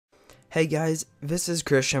Hey guys, this is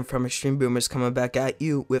Christian from Extreme Boomers coming back at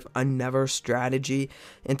you with another strategy,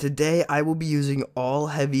 and today I will be using all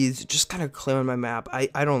heavies, just kind of clearing my map. I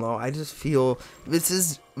don't know, I just feel this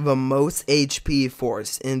is the most HP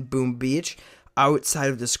force in Boom Beach outside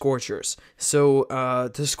of the Scorchers. So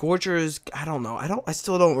the Scorchers, I don't know, I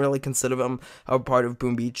still don't really consider them a part of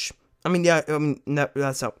Boom Beach.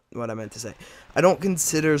 That's not what I meant to say. I don't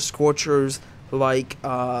consider Scorchers like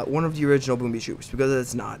one of the original Boom Beach troops, because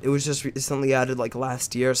it's not. It was just recently added like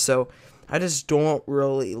last year, so I just don't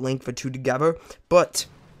really link the two together. But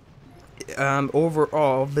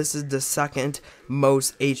overall, this is the second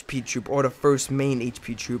most HP troop, or the first main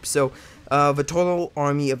HP troop. So the total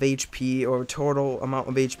army of HP, or total amount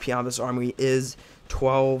of HP on this army is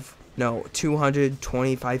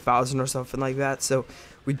 225,000 or something like that. So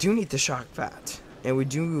we do need to shock that, and we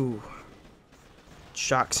do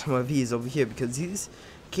shock some of these over here, because these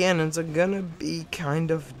cannons are gonna be kind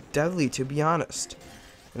of deadly, to be honest.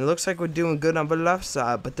 And it looks like we're doing good on the left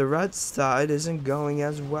side, but the right side isn't going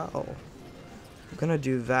as well. We're gonna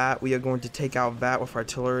do that. We are going to take out that with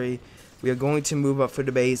artillery. We are going to move up for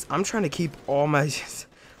the base. I'm trying to keep all my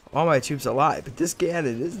troops alive, but this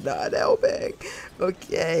cannon is not helping.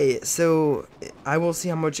 Okay, so I will see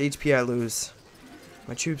how much HP I lose.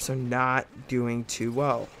 My troops are not doing too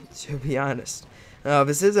well, to be honest.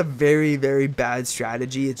 This is a very, very bad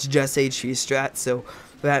strategy. It's just HP strat, so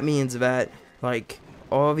that means that, like,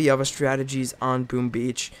 all the other strategies on Boom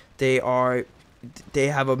Beach, they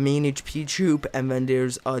have a main HP troop, and then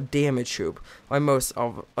there's a damage troop. Like most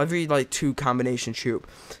of every, like, two combination troop.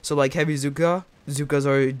 So like heavy Zukas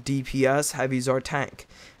are DPS, heavies are tank,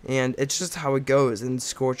 and it's just how it goes. In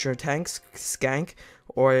Scorcher tanks, Skank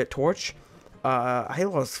or Torch, I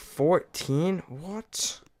lost 14.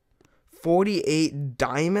 What? 48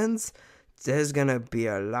 diamonds? There's gonna be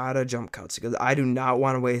a lot of jump cuts, because I do not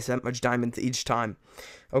want to waste that much diamonds each time.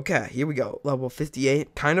 Okay, here we go. Level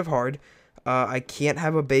 58, kind of hard. I can't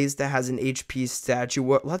have a base that has an HP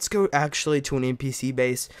statue. Let's go actually to an NPC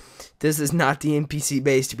base. This is not the NPC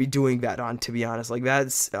base to be doing that on, to be honest. Like,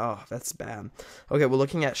 that's bad. Okay, we're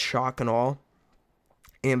looking at shock and all,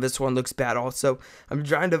 and this one looks bad also. I'm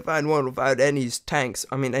trying to find one without any tanks.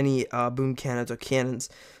 Any boom cannons or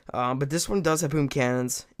cannons. But this one does have boom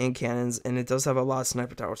cannons, and it does have a lot of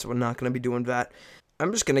sniper towers, so we're not going to be doing that.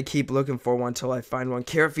 I'm just going to keep looking for one until I find one.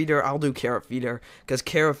 Carrot Feeder, I'll do Carrot Feeder, because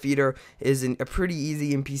Carrot Feeder is a pretty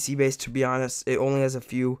easy NPC base, to be honest. It only has a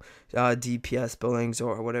few DPS buildings,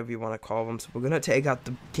 or whatever you want to call them. So we're going to take out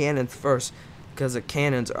the cannons first, because the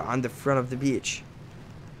cannons are on the front of the beach.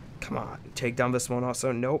 Come on, take down this one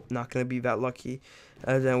also. Nope, not going to be that lucky.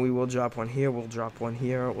 And then we will drop one here, we'll drop one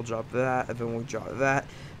here, we'll drop that, and then we'll drop that.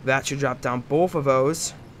 That should drop down both of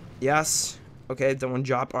those. Yes. Okay, then we'll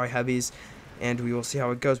drop our heavies, and we will see how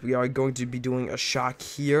it goes. We are going to be doing a shock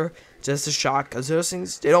here, just a shock, because those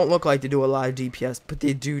things, they don't look like they do a lot of DPS, but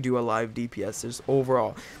they do a lot of DPS just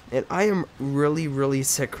overall. And I am really, really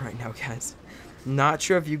sick right now, guys. Not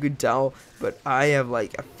sure if you could tell, but I have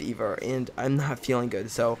like a fever, and I'm not feeling good.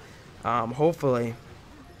 So hopefully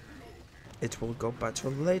it will go better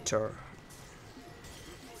later.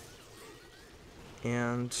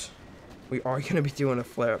 And we are going to be doing a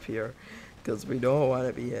flare up here, because we don't want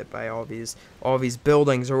to be hit by all these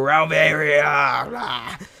buildings around the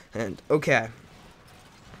area. And okay,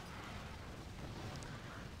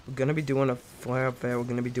 we're going to be doing a flare up there. We're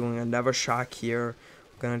going to be doing another shock here.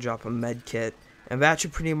 We're going to drop a med kit, and that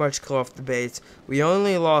should pretty much clear off the base. We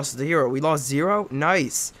only lost 0. We lost 0?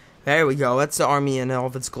 Nice. There we go. That's the army in all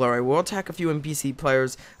of its glory. We'll attack a few NPC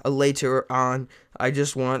players later on. I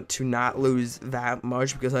just want to not lose that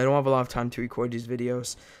much, because I don't have a lot of time to record these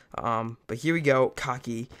videos. But here we go.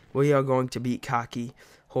 Cocky. We are going to beat Cocky.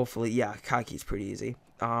 Hopefully. Yeah, Cocky's pretty easy.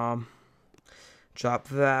 Drop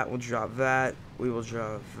that. We'll drop that. We will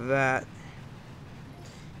drop that.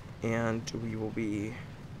 And we will be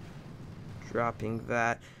dropping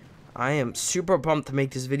that. I am super pumped to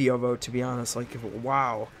make this video, though, to be honest. Like,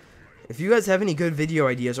 wow. If you guys have any good video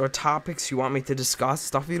ideas or topics you want me to discuss,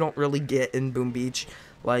 stuff you don't really get in Boom Beach,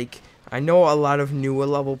 like, I know a lot of newer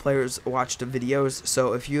level players watch the videos,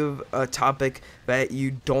 so if you have a topic that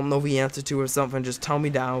you don't know the answer to or something, just tell me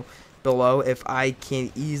down below. If I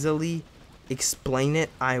can easily explain it,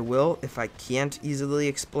 I will. If I can't easily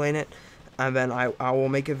explain it, and then I will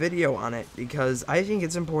make a video on it, because I think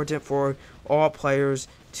it's important for all players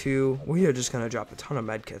to, we are just going to drop a ton of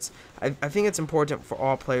medkits. I think it's important for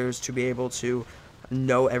all players to be able to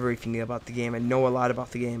know everything about the game and know a lot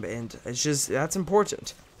about the game, and it's just, that's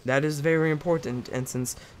important. That is very important, and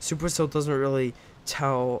since Supercell doesn't really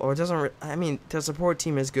tell, or it doesn't. I mean, the support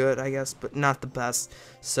team is good, I guess, but not the best.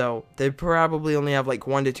 So they probably only have like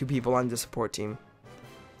 1 to 2 people on the support team.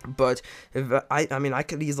 But if I mean, I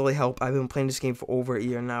could easily help. I've been playing this game for over a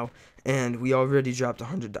year now, and we already dropped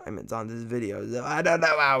 100 diamonds on this video. So I don't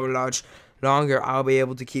know how much longer I'll be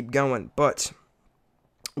able to keep going, but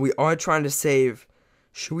we are trying to save.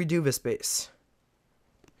 Should we do this base?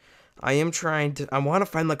 I am trying to. I want to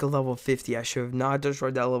find like a level 50. I should have not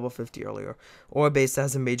destroyed that level 50 earlier, or a base that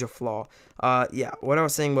has a major flaw. Yeah. What I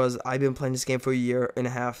was saying was I've been playing this game for a year and a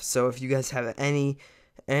half. So if you guys have any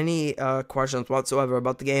questions whatsoever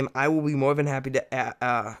about the game, I will be more than happy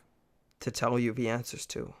to tell you the answers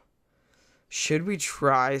to. Should we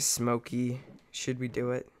try Smokey? Should we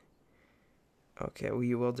do it? Okay,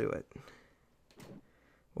 we will do it.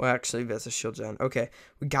 Well, actually, that's a shield gen. Okay,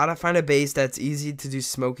 we gotta find a base that's easy to do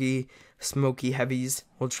smoky heavies.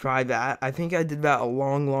 We'll try that. I think I did that a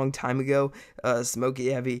long time ago,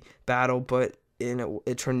 smoky heavy battle, but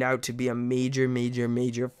it turned out to be a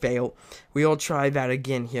major fail. We'll try that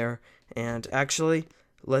again here, and actually,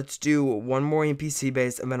 let's do one more NPC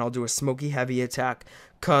base, and then I'll do a smoky heavy attack,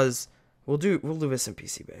 cause we'll do this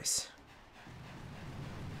NPC base.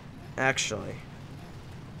 Actually,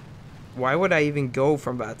 why would I even go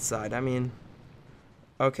from that side? I mean,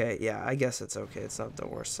 okay, yeah, I guess it's okay. It's not the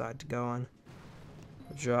worst side to go on.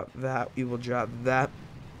 Drop that. We will drop that.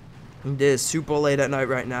 It is super late at night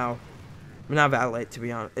right now. Not that late, to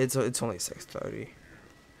be honest. It's only 6:30.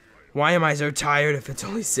 Why am I so tired if it's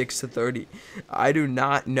only 6:30? I do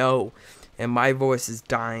not know. And my voice is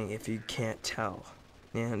dying if you can't tell.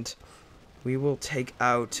 And we will take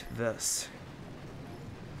out this.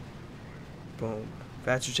 Boom.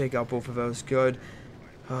 That should take out both of those. Good.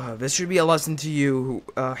 This should be a lesson to you,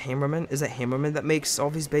 Hammerman. Is it Hammerman that makes all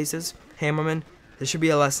these bases? Hammerman, this should be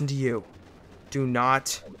a lesson to you. Do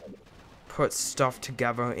not put stuff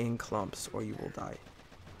together in clumps or you will die.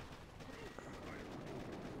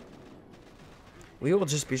 We will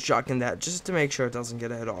just be shocking that just to make sure it doesn't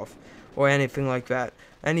get hit off or anything like that.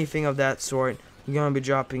 Anything of that sort. We're going to be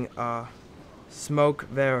dropping smoke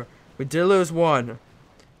there. We did lose one,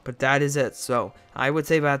 but that is it. So I would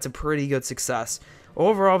say that's a pretty good success.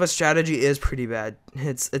 Overall, the strategy is pretty bad.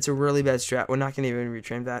 It's a really bad strat. We're not going to even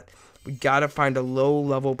retrain that. We got to find a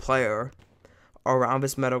low-level player around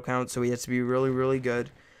this medal count, so he has to be really good.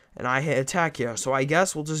 And I hit attack here, so I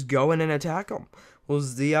guess we'll just go in and attack him. We'll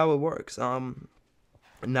see how it works.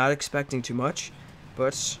 Not expecting too much,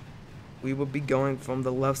 but we will be going from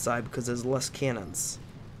the left side because there's less cannons.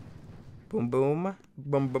 Boom, boom,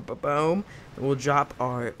 boom, boom, boom, boom. And we'll drop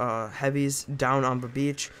our heavies down on the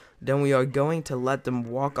beach. Then we are going to let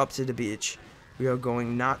them walk up to the beach. We are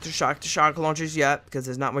going not to shock the shock launchers yet because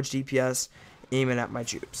there's not much DPS aiming at my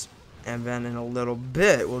troops. And then in a little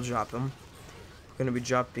bit, we'll drop them. We're going to be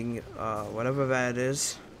dropping whatever that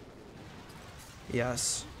is.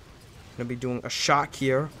 Yes. I'm going to be doing a shock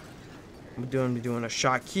here. I'm going to be doing a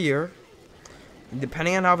shock here. And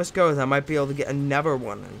depending on how this goes, I might be able to get another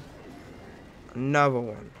one in. Another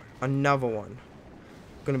one. Another one.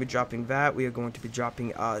 We're going to be dropping that. We are going to be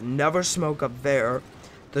dropping another smoke up there.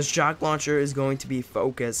 The shock launcher is going to be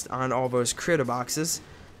focused on all those critter boxes.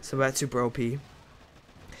 So that's super OP.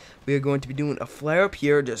 We are going to be doing a flare up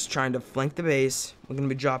here, just trying to flank the base. We're going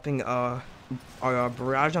to be dropping our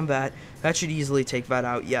barrage on that. That should easily take that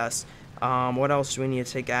out, yes. What else do we need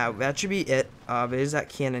to take out? That should be it. There's that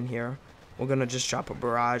cannon here. We're going to just drop a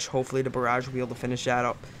barrage. Hopefully the barrage will be able to finish that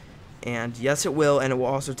up. And yes, it will, and it will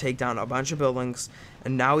also take down a bunch of buildings.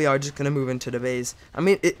 And now we are just going to move into the base. I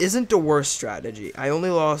mean, it isn't the worst strategy. I only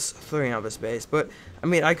lost 3 on this base, but, I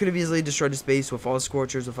mean, I could have easily destroyed this base with all the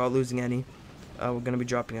Scorchers without losing any. We're going to be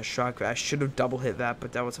dropping a shock. I should have double hit that,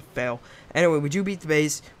 but that was a fail. Anyway, we do beat the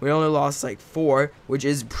base. We only lost like 4, which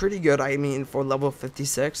is pretty good. I mean, for level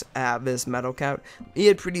 56 at this medal count, he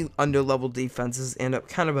had pretty under-level defenses and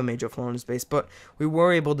kind of a major flaw in his base, but we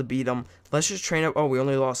were able to beat him. Let's just train up. Oh, we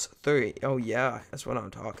only lost 3. Oh, yeah. That's what I'm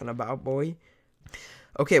talking about, boy.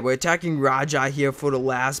 Okay, we're attacking Raja here for the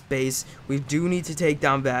last base. We do need to take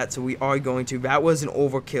down that, so we are going to. That was an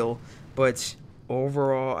overkill, but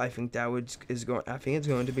overall, I think that it's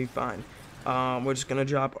going to be fine. We're just gonna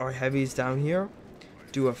drop our heavies down here,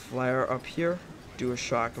 do a flare up here, do a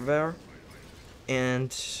shock there,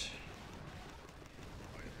 and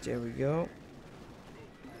there we go.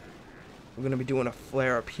 We're gonna be doing a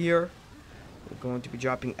flare up here. We're going to be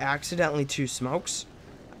dropping accidentally 2 smokes.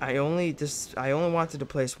 I only wanted to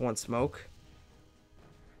place 1 smoke.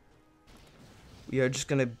 We are just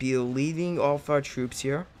gonna be leading off our troops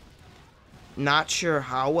here. Not sure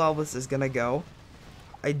how well this is gonna go.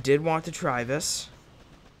 I did want to try this.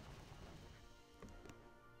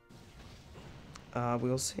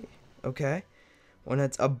 We'll see. Okay. When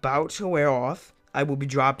it's about to wear off, I will be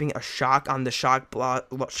dropping a shock on the shock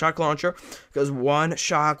launcher, because one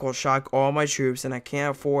shock will shock all my troops, and I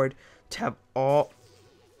can't afford to have all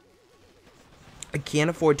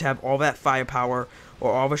that firepower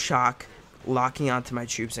or all the shock locking onto my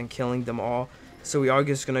troops and killing them all. So we are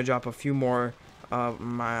just gonna drop a few more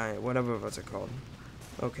my what's it called?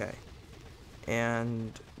 Okay.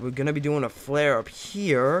 And we're gonna be doing a flare up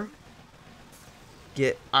here.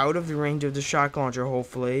 Get out of the range of the shock launcher,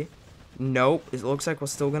 hopefully. Nope, it looks like we're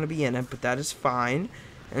still going to be in it, but that is fine.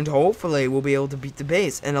 And hopefully we'll be able to beat the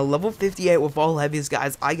base. And a level 58 with all heavies,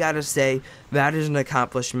 guys, I gotta say, that is an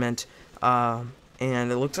accomplishment. And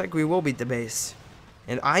it looks like we will beat the base.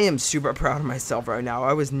 And I am super proud of myself right now.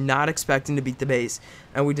 I was not expecting to beat the base.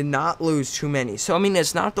 And we did not lose too many. So, I mean,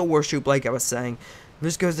 it's not the worst troop like I was saying.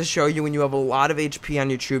 This goes to show you when you have a lot of HP on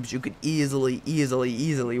your troops, you could easily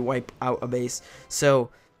wipe out a base. So,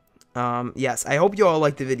 yes, I hope you all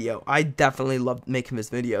liked the video. I definitely loved making this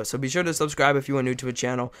video. So be sure to subscribe if you are new to the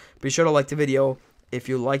channel. Be sure to like the video if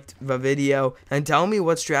you liked the video. And tell me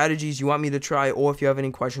what strategies you want me to try, or if you have any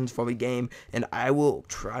questions for the game. And I will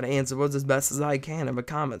try to answer those as best as I can in the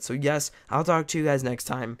comments. So yes, I'll talk to you guys next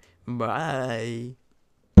time. Bye.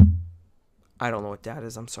 I don't know what that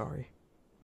is. I'm sorry.